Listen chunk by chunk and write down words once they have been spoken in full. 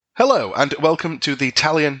Hello, and welcome to the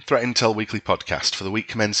Talion Threat Intel Weekly Podcast for the week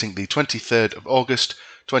commencing the 23rd of August,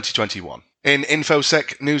 2021. In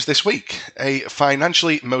InfoSec news this week, a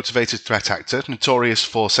financially motivated threat actor notorious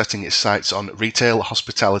for setting its sights on retail,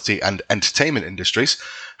 hospitality, and entertainment industries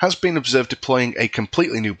has been observed deploying a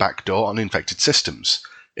completely new backdoor on infected systems,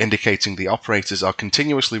 indicating the operators are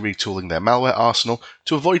continuously retooling their malware arsenal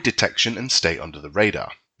to avoid detection and stay under the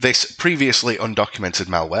radar. This previously undocumented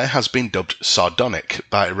malware has been dubbed Sardonic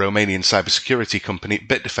by Romanian cybersecurity company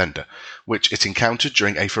Bitdefender, which it encountered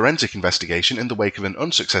during a forensic investigation in the wake of an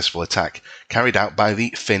unsuccessful attack carried out by the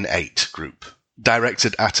Fin8 group,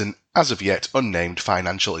 directed at an as-of-yet unnamed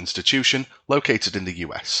financial institution located in the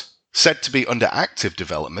US. Said to be under active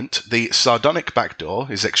development, the Sardonic backdoor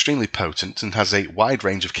is extremely potent and has a wide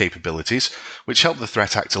range of capabilities which help the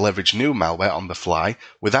threat actor leverage new malware on the fly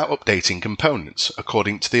without updating components,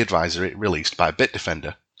 according to the advisory released by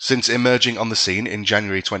Bitdefender. Since emerging on the scene in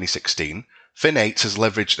January 2016, Fin8 has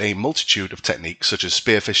leveraged a multitude of techniques such as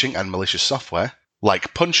spear phishing and malicious software,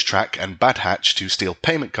 like PunchTrack and BadHatch, to steal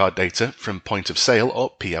payment card data from point-of-sale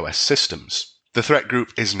or POS systems. The threat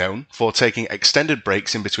group is known for taking extended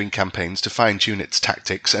breaks in between campaigns to fine-tune its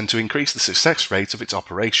tactics and to increase the success rate of its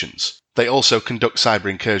operations. They also conduct cyber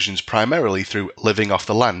incursions primarily through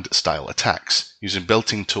living-off-the-land style attacks, using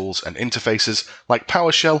built-in tools and interfaces like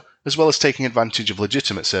PowerShell, as well as taking advantage of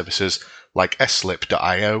legitimate services like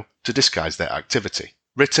sslip.io to disguise their activity.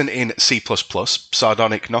 Written in C++,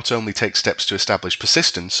 Sardonic not only takes steps to establish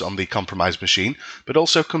persistence on the compromised machine, but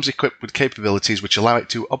also comes equipped with capabilities which allow it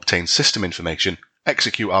to obtain system information,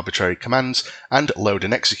 execute arbitrary commands, and load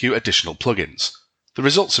and execute additional plugins, the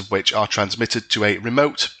results of which are transmitted to a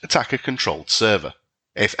remote, attacker-controlled server.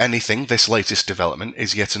 If anything, this latest development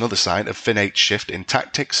is yet another sign of Fin8's shift in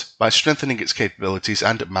tactics by strengthening its capabilities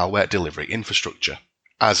and malware delivery infrastructure.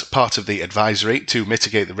 As part of the advisory to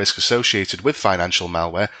mitigate the risk associated with financial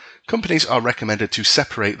malware, companies are recommended to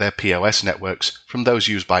separate their POS networks from those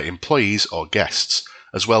used by employees or guests,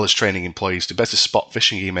 as well as training employees to better spot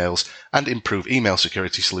phishing emails and improve email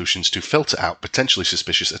security solutions to filter out potentially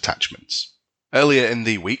suspicious attachments. Earlier in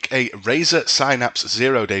the week, a Razer Synapse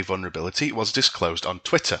zero-day vulnerability was disclosed on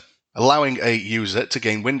Twitter, allowing a user to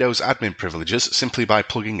gain Windows admin privileges simply by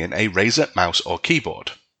plugging in a Razer mouse or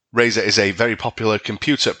keyboard. Razer is a very popular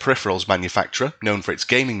computer peripherals manufacturer known for its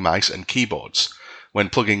gaming mice and keyboards. When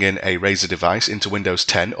plugging in a Razer device into Windows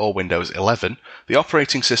 10 or Windows 11, the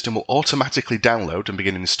operating system will automatically download and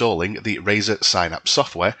begin installing the Razer Synapse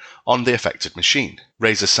software on the affected machine.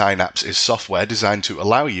 Razer Synapse is software designed to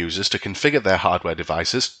allow users to configure their hardware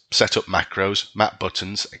devices, set up macros, map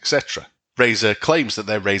buttons, etc. Razer claims that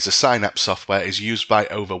their Razer Synapse software is used by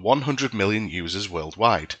over 100 million users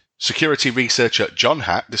worldwide. Security researcher John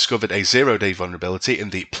Hatt discovered a zero-day vulnerability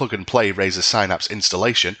in the plug-and-play Razer Synapse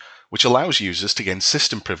installation, which allows users to gain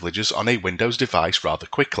system privileges on a Windows device rather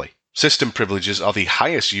quickly. System privileges are the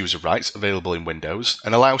highest user rights available in Windows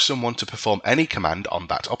and allow someone to perform any command on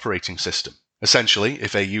that operating system. Essentially,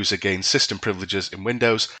 if a user gains system privileges in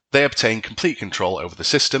Windows, they obtain complete control over the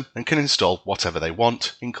system and can install whatever they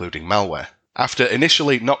want, including malware. After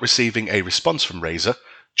initially not receiving a response from Razer,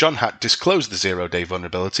 John Hatt disclosed the zero-day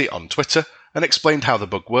vulnerability on Twitter and explained how the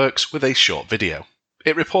bug works with a short video.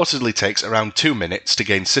 It reportedly takes around 2 minutes to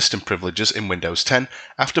gain system privileges in Windows 10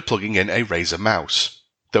 after plugging in a Razer mouse.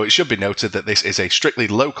 Though it should be noted that this is a strictly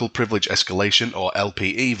local privilege escalation or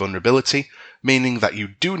LPE vulnerability, meaning that you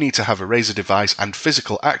do need to have a Razer device and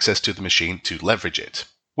physical access to the machine to leverage it.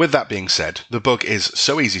 With that being said, the bug is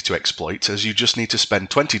so easy to exploit as you just need to spend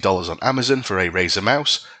 $20 on Amazon for a Razer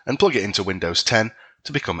mouse and plug it into Windows 10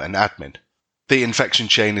 to become an admin. The infection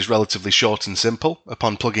chain is relatively short and simple.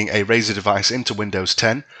 Upon plugging a Razer device into Windows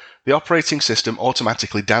 10, the operating system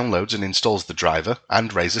automatically downloads and installs the driver and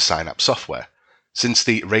Razer Synapse software. Since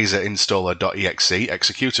the Razer Installer.exe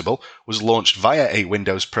executable was launched via a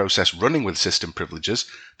Windows process running with system privileges,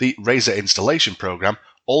 the Razer installation program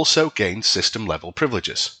also gains system-level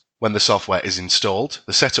privileges. When the software is installed,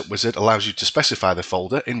 the setup wizard allows you to specify the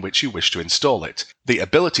folder in which you wish to install it. The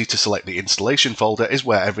ability to select the installation folder is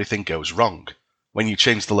where everything goes wrong. When you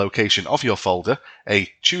change the location of your folder,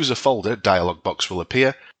 a Choose a Folder dialog box will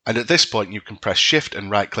appear, and at this point you can press Shift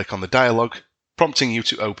and right-click on the dialog, prompting you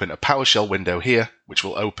to open a PowerShell window here, which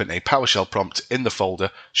will open a PowerShell prompt in the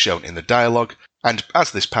folder shown in the dialog, and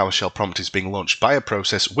as this PowerShell prompt is being launched by a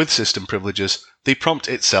process with system privileges, the prompt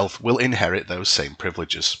itself will inherit those same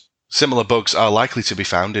privileges. Similar bugs are likely to be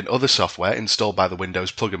found in other software installed by the Windows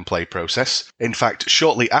plug-and-play process. In fact,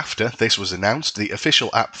 shortly after this was announced, the official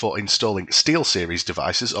app for installing SteelSeries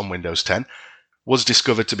devices on Windows 10 was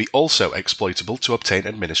discovered to be also exploitable to obtain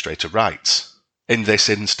administrator rights. In this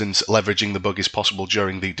instance, leveraging the bug is possible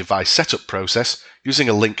during the device setup process using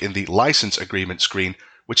a link in the license agreement screen,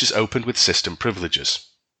 which is opened with system privileges.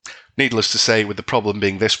 Needless to say, with the problem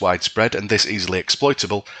being this widespread and this easily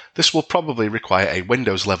exploitable, this will probably require a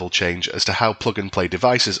Windows-level change as to how plug-and-play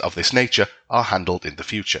devices of this nature are handled in the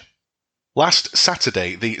future. Last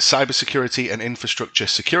Saturday, the Cybersecurity and Infrastructure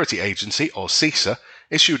Security Agency, or CISA,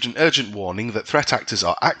 issued an urgent warning that threat actors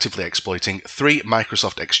are actively exploiting 3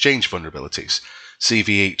 Microsoft Exchange vulnerabilities: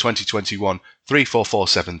 CVE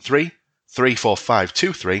 2021-34473,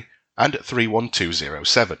 34523, and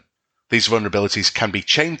 31207. These vulnerabilities can be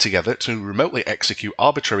chained together to remotely execute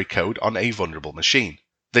arbitrary code on a vulnerable machine.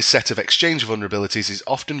 This set of Exchange vulnerabilities is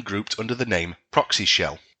often grouped under the name Proxy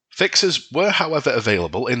Shell. Fixes were, however,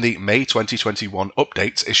 available in the May 2021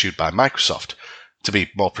 updates issued by Microsoft. To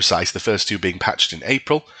be more precise, the first 2 being patched in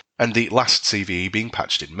April, and the last CVE being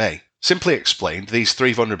patched in May. Simply explained, these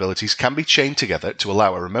 3 vulnerabilities can be chained together to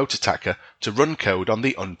allow a remote attacker to run code on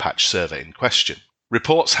the unpatched server in question.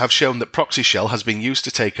 Reports have shown that Proxy Shell has been used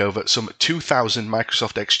to take over some 2,000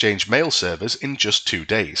 Microsoft Exchange mail servers in just 2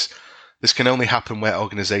 days. This can only happen where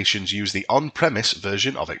organizations use the on-premise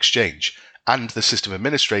version of Exchange, and the system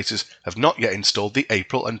administrators have not yet installed the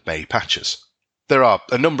April and May patches. There are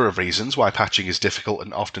a number of reasons why patching is difficult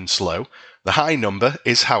and often slow. The high number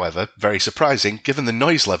is, however, very surprising given the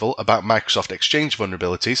noise level about Microsoft Exchange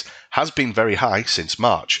vulnerabilities has been very high since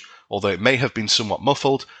March, although it may have been somewhat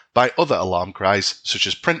muffled by other alarm cries such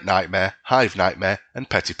as Print Nightmare, Hive Nightmare, and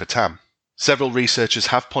Petty Patam. Several researchers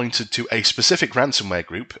have pointed to a specific ransomware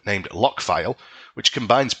group named Lockfile, which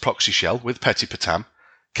combines Proxy Shell with Petty Patam.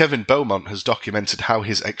 Kevin Beaumont has documented how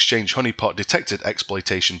his Exchange honeypot detected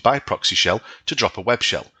exploitation by Proxy Shell to drop a web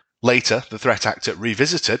shell. Later, the threat actor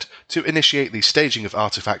revisited to initiate the staging of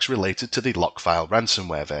artifacts related to the Lockfile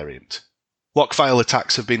ransomware variant. Lockfile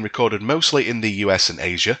attacks have been recorded mostly in the US and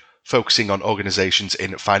Asia, focusing on organizations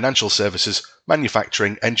in financial services,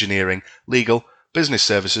 manufacturing, engineering, legal, business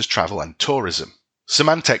services, travel, and tourism.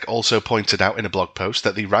 Symantec also pointed out in a blog post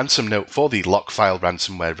that the ransom note for the Lockfile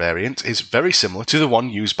ransomware variant is very similar to the one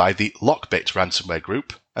used by the Lockbit ransomware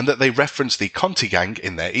group, and that they reference the Conti gang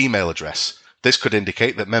in their email address. This could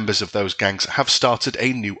indicate that members of those gangs have started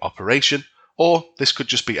a new operation, or this could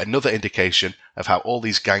just be another indication of how all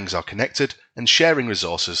these gangs are connected and sharing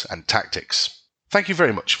resources and tactics. Thank you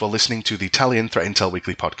very much for listening to the Talion Threat Intel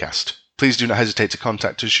Weekly podcast. Please do not hesitate to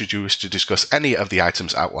contact us should you wish to discuss any of the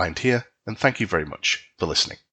items outlined here, and thank you very much for listening.